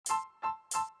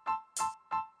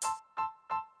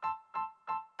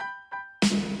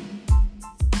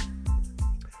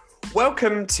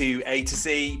Welcome to A to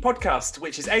Z podcast,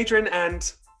 which is Adrian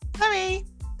and Chloe.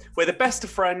 We're the best of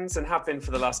friends and have been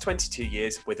for the last 22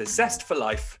 years with a zest for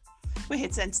life. We're here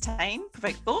to entertain,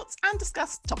 provoke thoughts and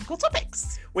discuss topical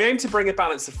topics. We aim to bring a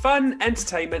balance of fun,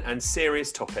 entertainment and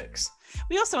serious topics.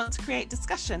 We also want to create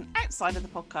discussion outside of the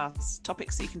podcast,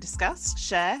 topics that you can discuss,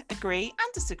 share, agree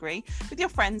and disagree with your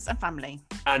friends and family.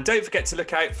 And don't forget to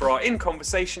look out for our In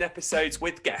Conversation episodes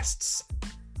with guests.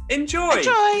 Enjoy!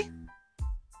 Enjoy!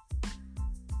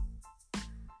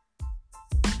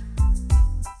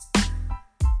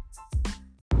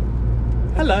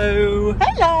 Hello!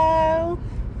 Hello!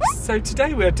 So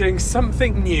today we're doing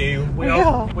something new. We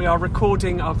are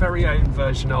recording our very own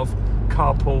version of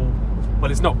Carpool. Well,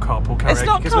 it's not Carpool karaoke It's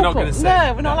not because we're not going to sing.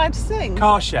 No, we're not allowed to sing.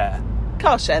 Car share.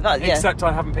 Car share, that, yeah. Except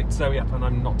I haven't picked Zoe up and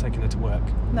I'm not taking her to work.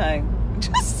 No.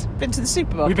 Just been to the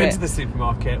supermarket. We've been to the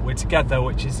supermarket. We're together,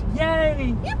 which is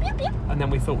yay! Yep. And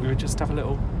then we thought we would just have a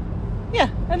little...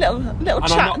 Yeah, a little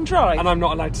chat and drive. And I'm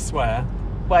not allowed to swear.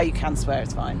 Well, you can swear,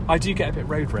 it's fine. I do get a bit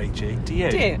road ragey. Do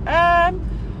you? Do you?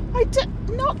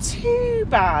 Not too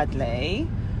badly.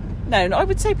 No, I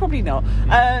would say probably not.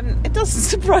 It doesn't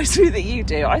surprise me that you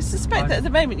do. I suspect that at the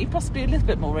moment you're possibly a little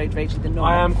bit more road ragey than normal.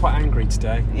 I am quite angry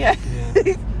today. Yeah.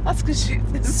 That's because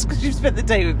you've spent the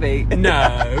day with me. No,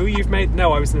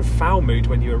 I was in a foul mood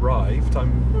when you arrived.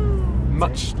 I'm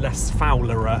much less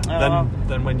fouler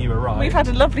than when you arrived. We've had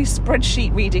a lovely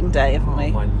spreadsheet reading day, haven't we?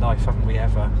 Oh, my life, haven't we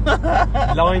ever?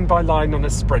 Line by line on a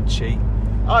spreadsheet.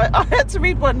 I had to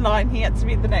read one line, he had to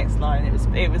read the next line. It was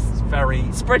very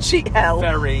spreadsheet hell.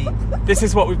 This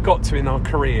is what we've got to in our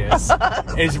careers,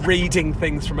 is reading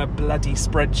things from a bloody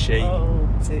spreadsheet. Oh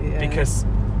dear. Because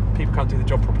people can't do the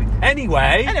job properly.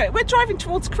 Anyway, we're driving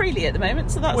towards Creeley at the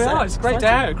moment, so that's it's a great day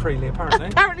out at Creeley, apparently.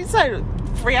 Apparently so.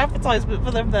 Free advertisement for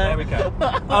them there. There we go.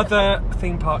 Other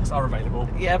theme parks are available.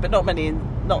 Yeah, but not many.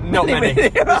 Not many.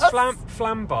 There's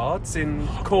Flambards in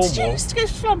Cornwall. Did you used to go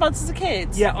to Flambards as a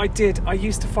kid? Yeah, I did. I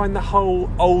used to find the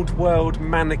whole old world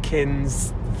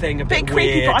mannequins thing a bit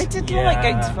creepy, weird. but I did like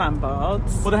going to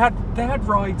Flambards. Well, they had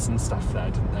rides and stuff there,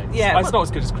 didn't they? Yeah. It's not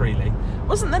as good as Creeley.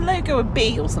 Wasn't the logo a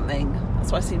bee or something?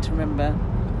 That's what I seem to remember.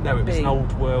 No, it was an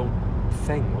old world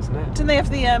thing, wasn't it? Didn't they have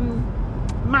the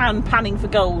man panning for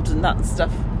gold and that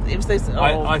stuff? It was those.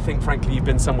 I think, frankly, you've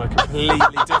been somewhere completely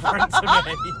different to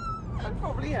me. I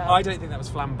probably have. I don't think that was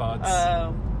Flambards.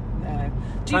 Oh, no.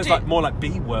 Sounds more like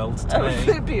Bee World to me.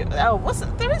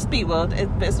 There is Bee World,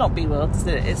 but it's not Bee World, is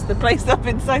it? It's the place up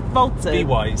in South Bolton. Bee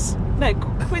Wise. No,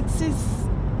 Quincy's.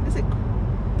 Is it?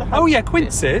 Oh yeah,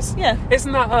 Quincy's. Yeah.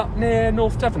 Isn't that up near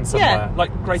North Devon somewhere? Yeah.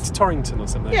 Like Greater Torrington or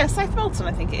something? Yeah, South Bolton,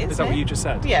 I think it is. Is that what you just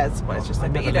said? Yeah, it's what I just said.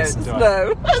 I never but listen to it.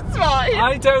 No, it's fine.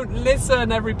 I don't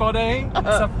listen, everybody. It's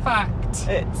a fact.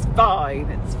 It's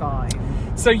fine.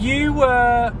 So you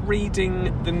were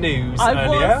reading the news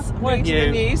earlier, weren't you?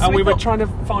 The news. And we were trying to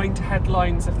find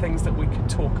headlines of things that we could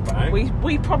talk about.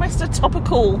 We promised a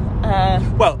topical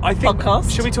I think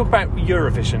podcast. Should we talk about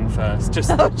Eurovision first?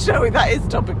 Shall we? That is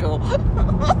topical.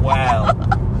 Well,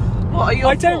 what are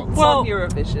your thoughts on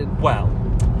Eurovision? Well,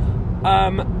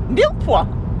 Nil point.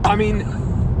 I mean,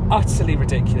 utterly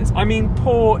ridiculous. I mean,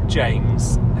 poor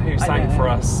James, who sang for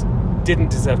us, didn't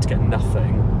deserve to get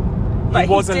nothing. But he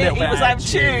was a little bit out of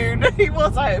tune. He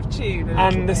was out of tune.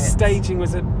 And the staging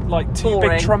was like two boring.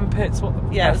 big trumpets.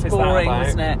 What the F is boring,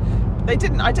 that about?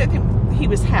 Wasn't it? I don't think he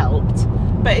was helped.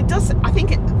 But it does. I think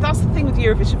that's the thing with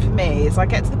Eurovision for me is I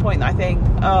get to the point that I think,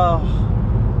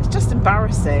 it's just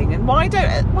embarrassing. And why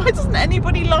doesn't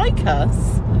anybody like us?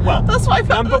 Well, that's what I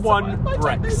felt. Number one,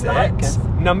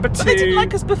 Brexit. Number two, they didn't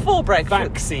like us before Brexit.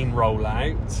 Vaccine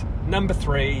rollout. Number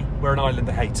three, we're an island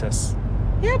that hate us.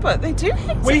 Yeah, but they do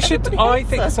hate us. We should. I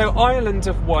think so. Ireland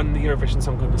have won the Eurovision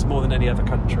Song Contest more than any other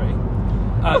country.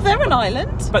 Well, they're an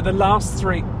island. But the last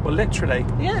three, literally.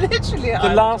 Yeah, literally.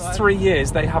 The last 3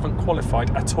 years, they haven't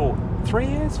qualified at all. 3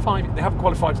 years? 5? They haven't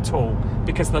qualified at all.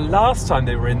 Because the last time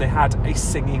they were in, they had a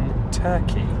singing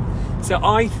turkey. So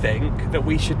I think that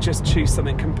we should just choose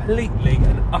something completely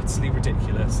and utterly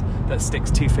ridiculous that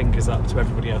sticks two fingers up to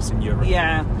everybody else in Europe.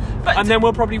 Yeah. And then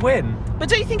we'll probably win. But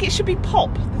don't you think it should be pop?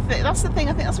 That's the thing.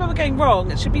 I think that's where we're going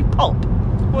wrong. It should be pop.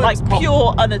 Well, like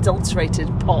pure, unadulterated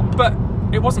pop. But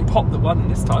it wasn't pop that won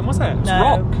this time, was it? It was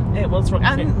rock. It was rock.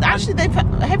 And actually,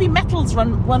 heavy metal's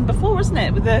won before, isn't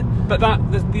it? But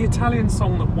the Italian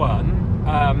song that won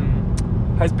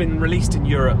has been released in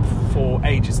Europe for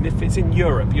ages, and if it's in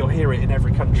Europe, you'll hear it in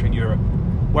every country in Europe.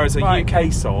 Whereas a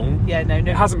UK song, it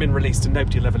hasn't been released and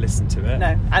nobody will ever listen to it.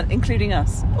 No, and including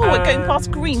us. Oh, we're going past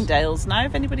Greendale's now.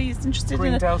 If anybody's interested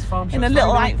in a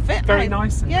little outfit, very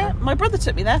nice. Yeah, my brother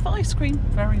took me there for ice cream.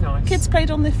 Very nice. Kids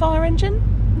played on the fire engine.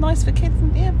 nice for kids.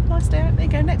 And, yeah, nice day out. There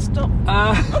you go. Next stop.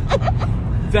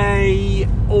 They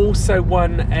also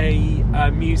won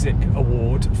a music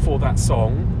award for that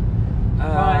song.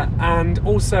 Right. And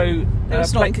also... They were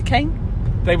snorting cocaine?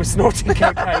 They were snorting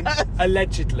cocaine,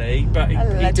 allegedly, but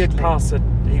he did pass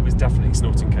he was definitely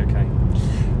snorting cocaine.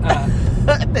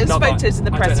 There's photos in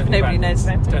the press if nobody knows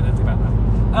about it. Don't know anything about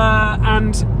that.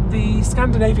 And the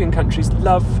Scandinavian countries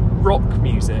love rock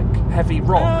music, heavy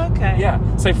rock. Oh, okay. Yeah.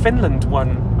 So Finland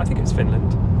won, I think it was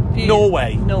Finland.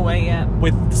 Norway, yeah.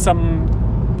 With some...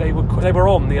 They were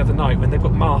on the other night when they've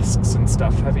got masks and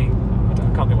stuff, heavy...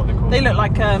 I can't think what they're called. They look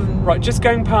like... Right, just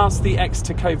going past the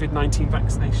Exeter COVID-19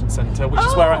 vaccination centre, which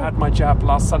is where I had my jab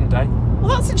last Sunday. Well,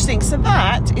 that's interesting. So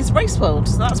that is Race World.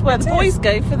 So that's where the boys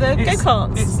go for the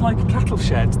go-karts. It's like a cattle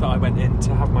shed that I went in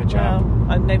to have my jab. Well,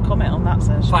 I have no comment on that,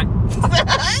 Serge.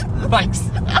 Thanks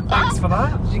for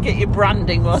that. Did you get your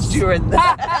branding whilst you were in there?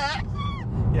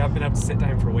 Yeah, I've been able to sit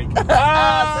down for a week. That's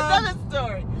another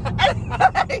story.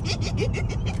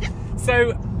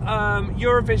 So,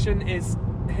 Eurovision is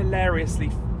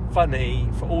hilariously funny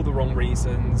for all the wrong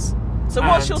reasons. So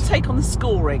what's your take on the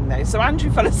scoring, though? So Andrew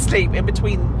fell asleep in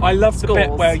between I love scores. the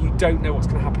bit where you don't know what's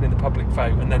going to happen in the public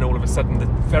vote, and then all of a sudden the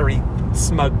very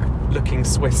smug-looking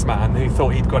Swiss man who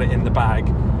thought he'd got it in the bag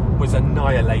was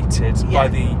annihilated by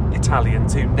the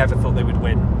Italians who never thought they would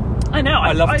win. I know.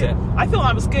 I loved it. I thought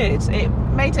that was good. It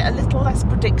made it a little less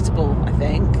predictable, I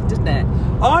think, didn't it?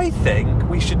 I think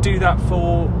we should do that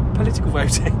for political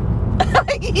voting.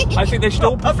 I think they should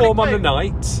all perform on the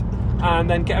night and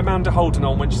then get Amanda Holden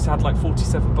on when she's had like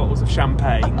 47 bottles of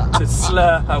champagne to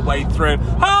slur her way through.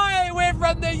 Hi, we're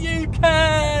from the UK!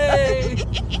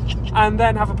 And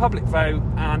then have a public vote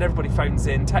and everybody phones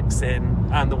in, texts in,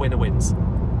 and the winner wins.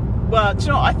 Well, do you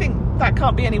know what? I think that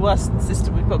can't be any worse than the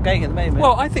system we've got going at the moment.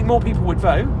 Well, I think more people would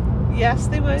vote. Yes,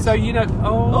 they would. So, you know...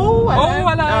 Oh,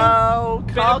 hello. No,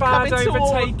 bit car of bad coming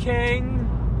overtaking.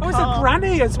 Oh, it's a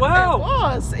granny as well. It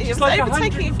was. It was like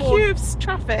overtaking a queue of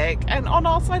traffic and on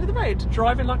our side of the road.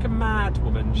 Driving like a mad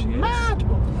woman, she is. Mad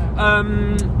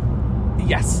woman.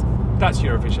 Yes, that's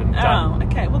Eurovision. Done. Oh,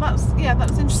 okay. Well, that was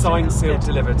interesting. Signed, sealed,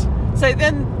 delivered. So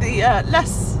then the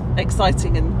less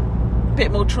exciting and a bit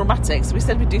more traumatic. So we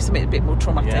said we'd do something a bit more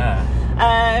traumatic. Yeah.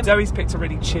 Zoe's picked a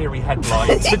really cheery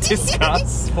headline to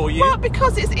discuss for you. Well,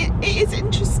 because it is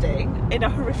interesting in a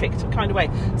horrific kind of way.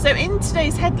 So in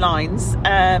today's headlines,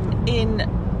 in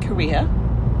Korea,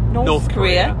 North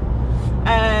Korea,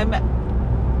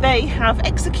 they have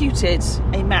executed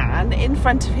a man in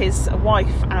front of his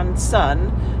wife and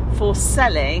son for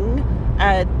selling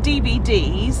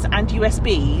DVDs and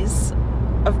USBs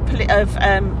of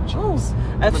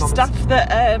stuff that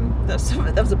there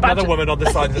was a badger. Another woman on the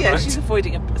side of the road. Yeah, she's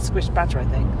avoiding a squished badger, I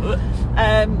think.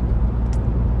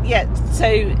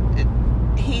 So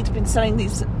he'd been selling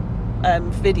these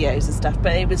videos and stuff,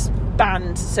 but it was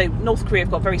banned. So North Korea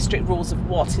have got very strict rules of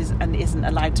what is and isn't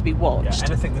allowed to be watched.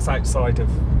 Yeah, anything that's outside of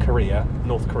Korea,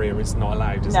 North Korea is not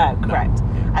allowed, is it? No, correct.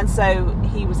 No. And so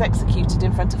he was executed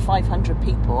in front of 500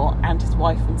 people and his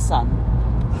wife and son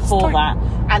for that.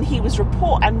 And he was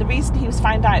and the reason he was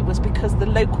found out was because the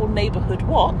local neighbourhood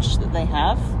watch that they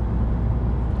have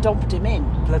dobbed him in.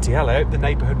 Bloody hell, I hope the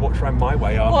neighbourhood watch around my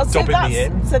way are dobbing me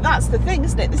in. So that's the thing,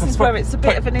 isn't it? This is where it's a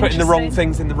bit of an putting the wrong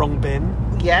things in the wrong bin.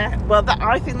 Yeah, well,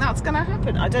 I think that's going to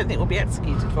happen. I don't think we'll be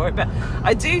executed for it, but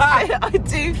I do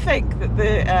think that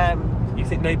the... You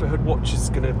think neighbourhood watch is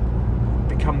going to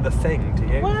become the thing, do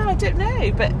you? Well, I don't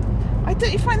know, but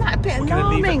don't you find that a bit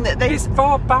alarming that they... It's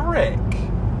barbaric.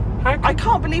 I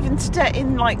can't believe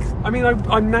in like... I mean,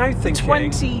 I'm now thinking,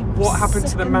 what happened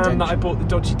to the man that I bought the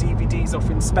dodgy DVDs off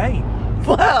in Spain?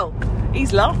 Well,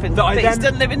 he's laughing that he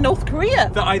doesn't live in North Korea.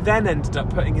 That I then ended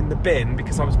up putting in the bin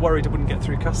because I was worried I wouldn't get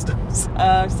through customs.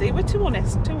 See, we're too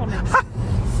honest.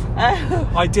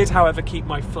 I did, however, keep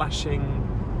my flashing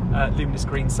luminous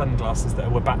green sunglasses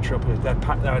that were battery operated. They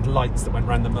had lights that went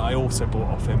around them that I also bought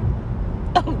off him.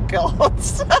 Oh, God.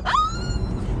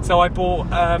 So I bought...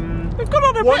 We've gone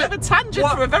on a bit of a tangent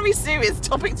from a very serious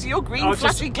topic to your green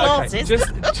flashy glasses. Okay,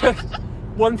 just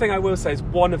one thing I will say is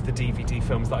one of the DVD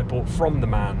films that I bought from the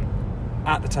man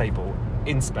at the table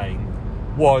in Spain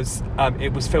was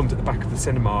it was filmed at the back of the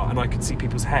cinema and I could see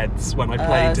people's heads when I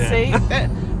played it. See,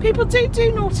 people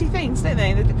do naughty things, don't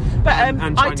they? But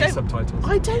and Chinese subtitles.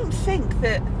 I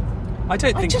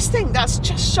just think that's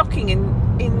just shocking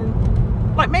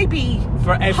in like maybe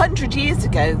 100 years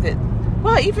ago that.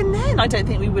 Well, even then, I don't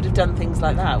think we would have done things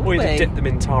like that, would we? We'd have dipped them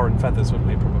in tar and feathers, wouldn't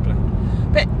we, probably?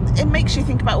 But it makes you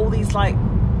think about all these, like,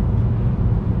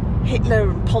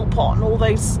 Hitler and Pol Pot and all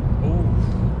those... Ooh.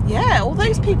 Yeah, all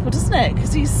those people, doesn't it?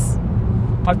 Because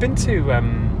I've been to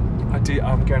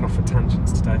I'm going off at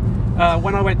tangents today.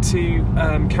 When I went to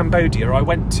Cambodia, I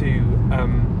went to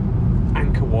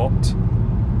Angkor Wat,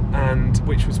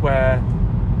 which was where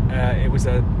it was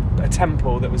a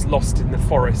temple that was lost in the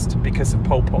forest because of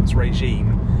Pol Pot's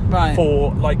regime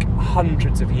for like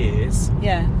hundreds of years.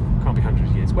 Yeah. Can't be hundreds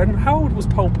of years. How old was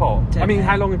Pol Pot?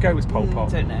 How long ago was Pol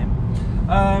Pot? Don't know.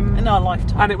 In our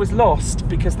lifetime. And it was lost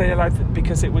because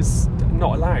because it was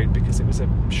not allowed, because it was a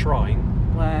shrine.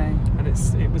 Wow. And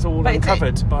it was all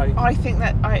uncovered by... I think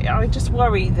that I just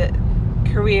worry that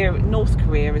North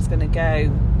Korea is going to go...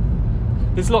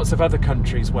 There's lots of other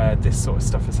countries where this sort of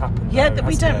stuff has happened. Yeah, that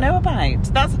we don't know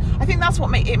about. I think that's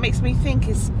what it makes me think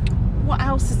is, what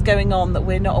else is going on that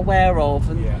we're not aware of?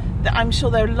 And I'm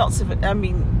sure there are lots of...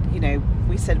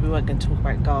 we said we weren't going to talk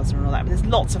about Gaza and all that, but there's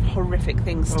lots of horrific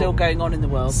things still going on in the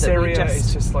world. Syria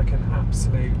is just like an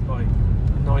absolute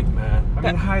nightmare. I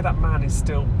mean, how that man is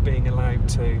still being allowed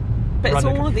to... But it's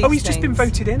all of these he's just been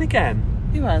voted in again.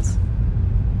 Who has?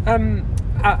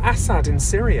 Assad in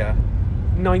Syria.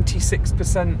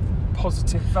 96%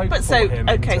 positive vote for him.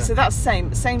 Okay, so that's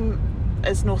same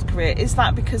as North Korea. Is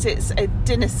that because it's a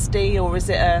dynasty, or is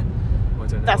it a... I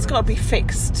don't know. That's got to be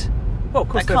fixed. Well, of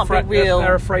course,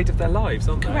 they're afraid of their lives,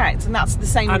 aren't they? Correct, and that's the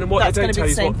same. And what that's they going don't to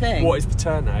be tell the you same thing. What is the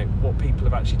turnout? What people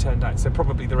have actually turned out. So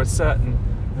probably there are certain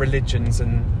religions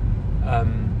and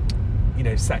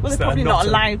sects they're that probably are not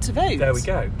allowed to vote. There we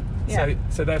go. Yeah.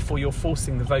 So therefore, you're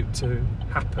forcing the vote to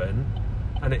happen,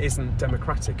 and it isn't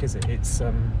democratic, is it? It's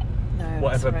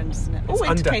whatever. It's horrendous, isn't it?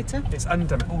 Indicator. It's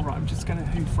undemocratic. All right, I'm just going to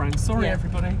hoof round. Sorry,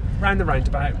 everybody. Round the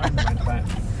roundabout.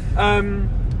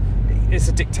 It's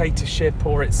a dictatorship,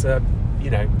 or it's a,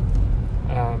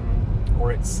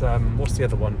 or it's what's the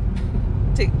other one?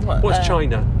 What's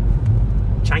China?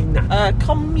 China.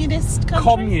 Communist country.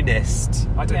 Communist.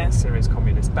 I don't think Syria's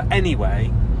communist, but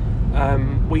anyway,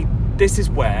 this is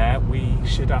where we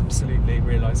should absolutely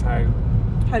realise how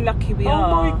lucky we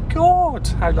are. Oh my God,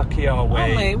 how lucky are we?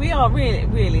 Aren't we? We are really,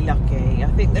 really lucky. I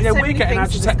think there's so many things in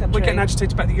this country. We're getting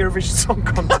agitated about the Eurovision Song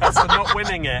Contest and not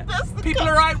winning it. People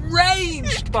are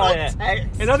outraged by it.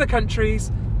 In other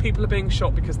countries, people are being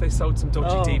shot because they sold some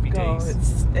dodgy DVDs.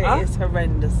 God, it is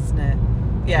horrendous, isn't it?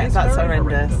 Yeah, that's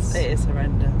horrendous. It is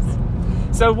horrendous.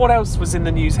 So what else was in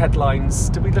the news headlines?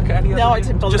 Did we look at any other? No, I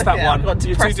didn't bother. Just that one. I got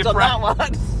depressed on that one.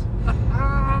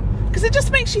 Because it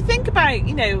just makes you think about,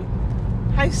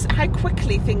 how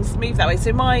quickly things move that way.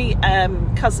 So my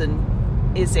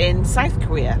cousin is in South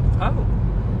Korea. Oh.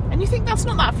 And you think that's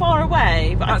not that far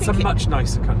away, but that's I think a much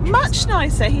nicer country. Much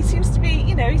nicer. He seems to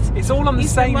be, it's all on the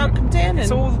same. Welcomed in. It's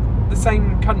all the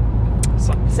same country.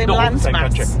 Same landmass.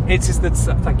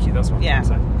 Thank you. That's what I'm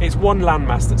saying. It's one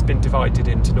landmass that's been divided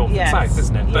into north and south,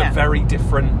 isn't it? But very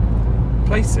different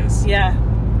places. Yeah.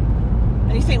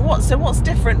 And you think, what's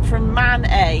different from man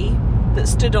A that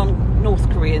stood on North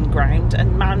Korean ground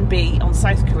and man B on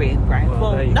South Korean ground?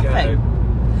 Well, nothing.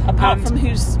 Apart from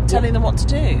who's telling them what to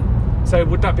do. So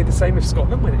would that be the same if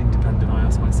Scotland went independent, I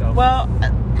ask myself? Well,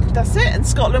 that's it. And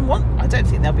Scotland I don't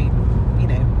think they'll be,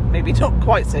 maybe not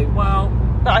quite so. Well,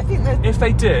 but I think that if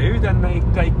they do, then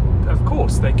they of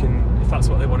course they can, if that's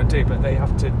what they want to do, but they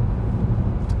have to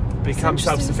become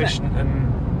self-sufficient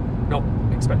and not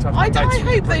expect to have I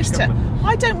hope those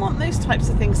I don't want those types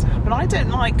of things to happen. I don't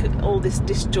like all this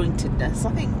disjointedness.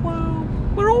 I think, well,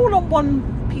 we're all on one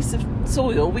piece of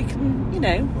soil. We can,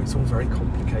 Well, it's all very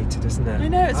complicated, isn't it? I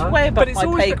know, it's way above my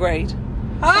pay grade.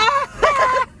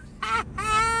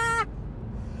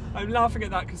 I'm laughing at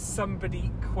that because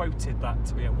somebody quoted that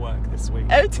to me at work this week.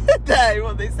 Oh, did they?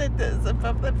 Well, they said that it's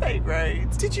above their pay grade.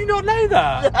 Did you not know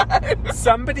that? No.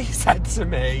 Somebody said to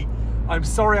me, I'm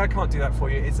sorry I can't do that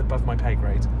for you, it's above my pay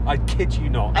grade. I kid you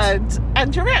not.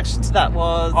 And your reaction to that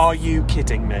was... Are you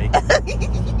kidding me?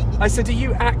 I said, are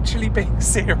you actually being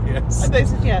serious? And they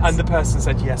said yes. And the person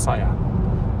said, yes, I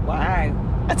am.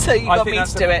 Wow. And so you got me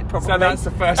to do it, probably. So that's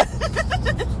the first...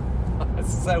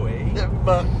 Zoe,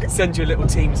 send you a little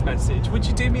Teams message. Would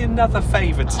you do me another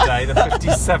favour today, the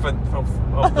 57th of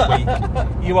the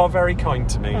week? You are very kind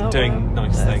to me, doing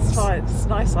nice things. It's fine. It's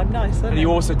nice. I'm nice. And you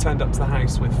also turned up to the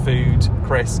house with food,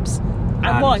 crisps,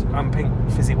 and wine, and pink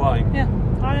fizzy wine. Yeah,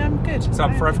 I am good. So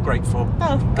I'm forever grateful.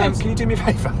 Oh, good. Can you do me a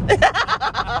favour?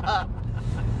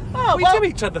 We do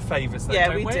each other favours, though,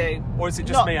 don't we? Yeah, we do. Or is it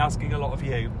just me asking a lot of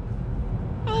you?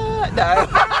 No.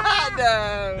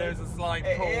 No. There's a slight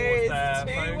pause there.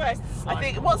 I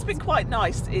think what's been quite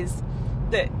nice is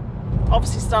that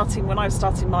obviously when I was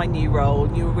starting my new role,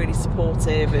 you were really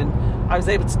supportive and I was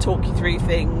able to talk you through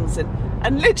things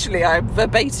and literally I'm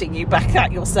verbating you back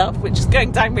at yourself, which is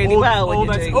going down really well when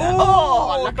you're doing that.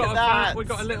 Oh, Look at that. We've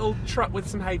got a little truck with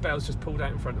some hay bales just pulled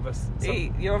out in front of us.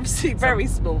 You're obviously very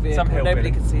small vehicle. Some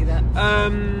Nobody can see that.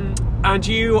 And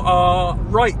you are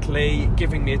rightly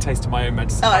giving me a taste of my own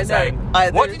medicine by saying,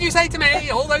 what did you say to me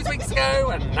all those weeks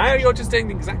ago? And now you're just doing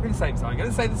exactly the same. So I'm going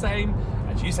to say the same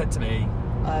as you said to me.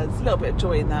 There's a little bit of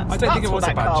joy in that. I don't think it was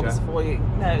a badger. Was for you.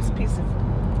 No, it's a piece of...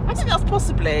 I think that's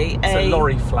possibly it's a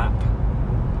lorry flap.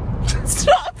 It's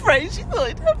not a phrase you thought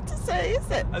you'd have to say, is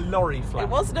it? A lorry flap. It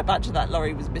wasn't a badger that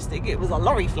lorry was missing. It was a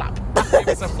lorry flap. It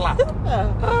was a flap.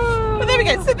 But there we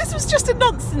go. So this was just a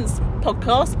nonsense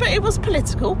podcast, but it was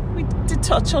political. We did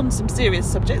touch on some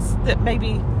serious subjects that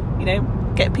maybe,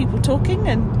 get people talking.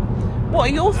 And what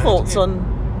are your thoughts on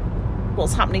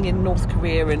what's happening in North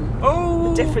Korea and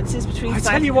the differences between South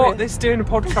Korea? I tell you what, this doing a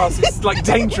podcast is like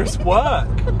dangerous work.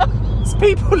 It's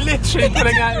people literally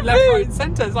pulling out left, right and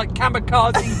centre. It's like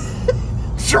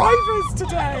kamikaze drivers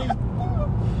today.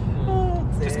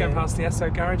 Just going past the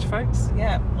Esso garage, folks.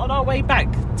 Yeah, on our way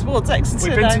back towards Exeter.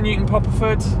 We've been to Newton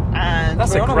Popperford. And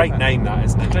that's a great name, that,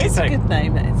 isn't it? It's a good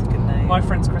name. That is a good name. My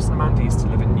friends Chris and Amanda used to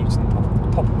live in Newton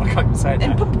Popperford. I can't even say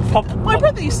it. My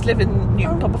brother used to live in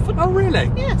Newton Popperford. Oh,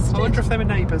 really? Yes. I wonder if they were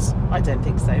neighbours. I don't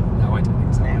think so. No, I don't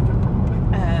think so. No.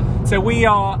 Probably. So we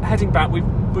are heading back.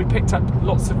 We picked up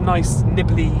lots of nice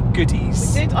nibbly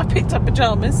goodies. We did. I picked up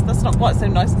pyjamas. That's not quite so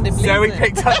nice and nibbly. So we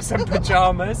picked up some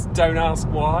pyjamas. Don't ask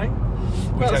why.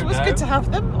 Well, it's always good to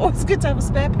have them. Always good to have a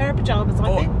spare pair of pyjamas,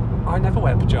 I think. I never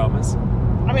wear pyjamas.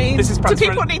 I mean, do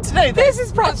people need to know this? This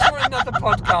is perhaps for another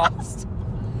podcast.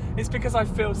 It's because I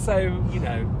feel so,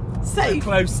 safe, so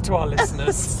close to our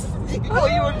listeners. Well,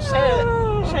 you want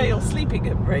to share your sleeping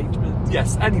arrangements.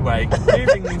 Yes, anyway,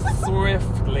 moving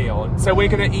swiftly on. So we're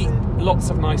going to eat lots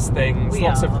of nice things.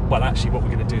 Well, actually, what we're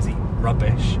going to do is eat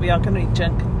rubbish. We are going to eat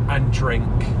junk. And drink.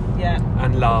 Yeah.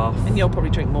 And laugh. And you'll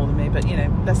probably drink more than me, but,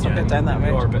 let's not go down that road.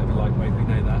 You're a bit of a lightweight, we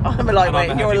know that. I'm a lightweight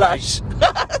and you're a lush.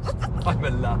 I'm a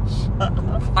lush.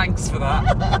 Thanks for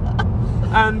that.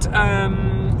 And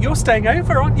you're staying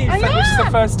over, aren't you? Which is the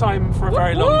first time for a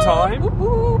very long time. Whoop,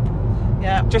 whoop.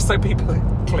 Yeah. Just so people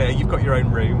are clear, you've got your own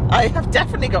room. I have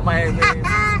definitely got my own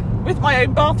room. With my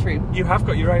own bathroom. You have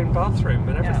got your own bathroom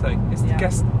and everything. Yeah. It's the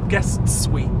guest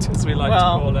suite, as we like to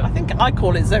call it. I think I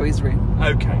call it Zoe's room.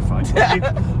 Okay, fine.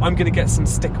 I'm going to get some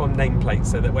stick-on nameplates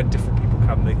so that when different people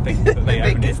come, they think that they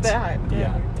own it's their house.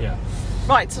 Yeah.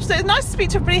 Right, so it's nice to speak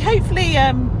to everybody. Hopefully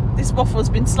this waffle has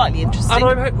been slightly interesting.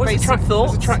 And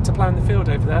there's a tractor plough in the field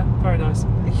over there. Very nice.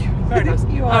 Very nice.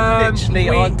 You are literally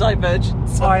on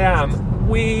divergence. I am.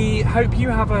 We hope you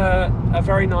have a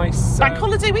very nice... bank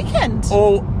holiday weekend.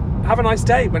 Or have a nice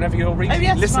day whenever you're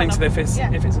listening to this,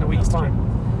 if it's in a week's time.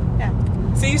 Yeah.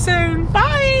 See you soon.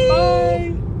 Bye.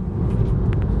 Bye.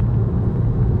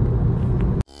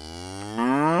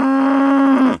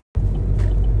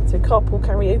 So carpool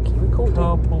karaoke recording.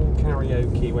 Carpool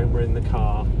karaoke when we're in the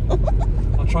car.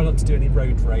 I'll try not to do any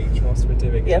road rage whilst we're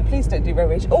doing it. Yeah, please don't do road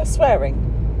rage. Or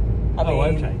swearing. I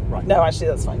mean, okay, right. No, actually,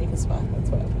 that's fine. You can swear. That's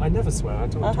fine. I never swear. I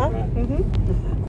don't do that.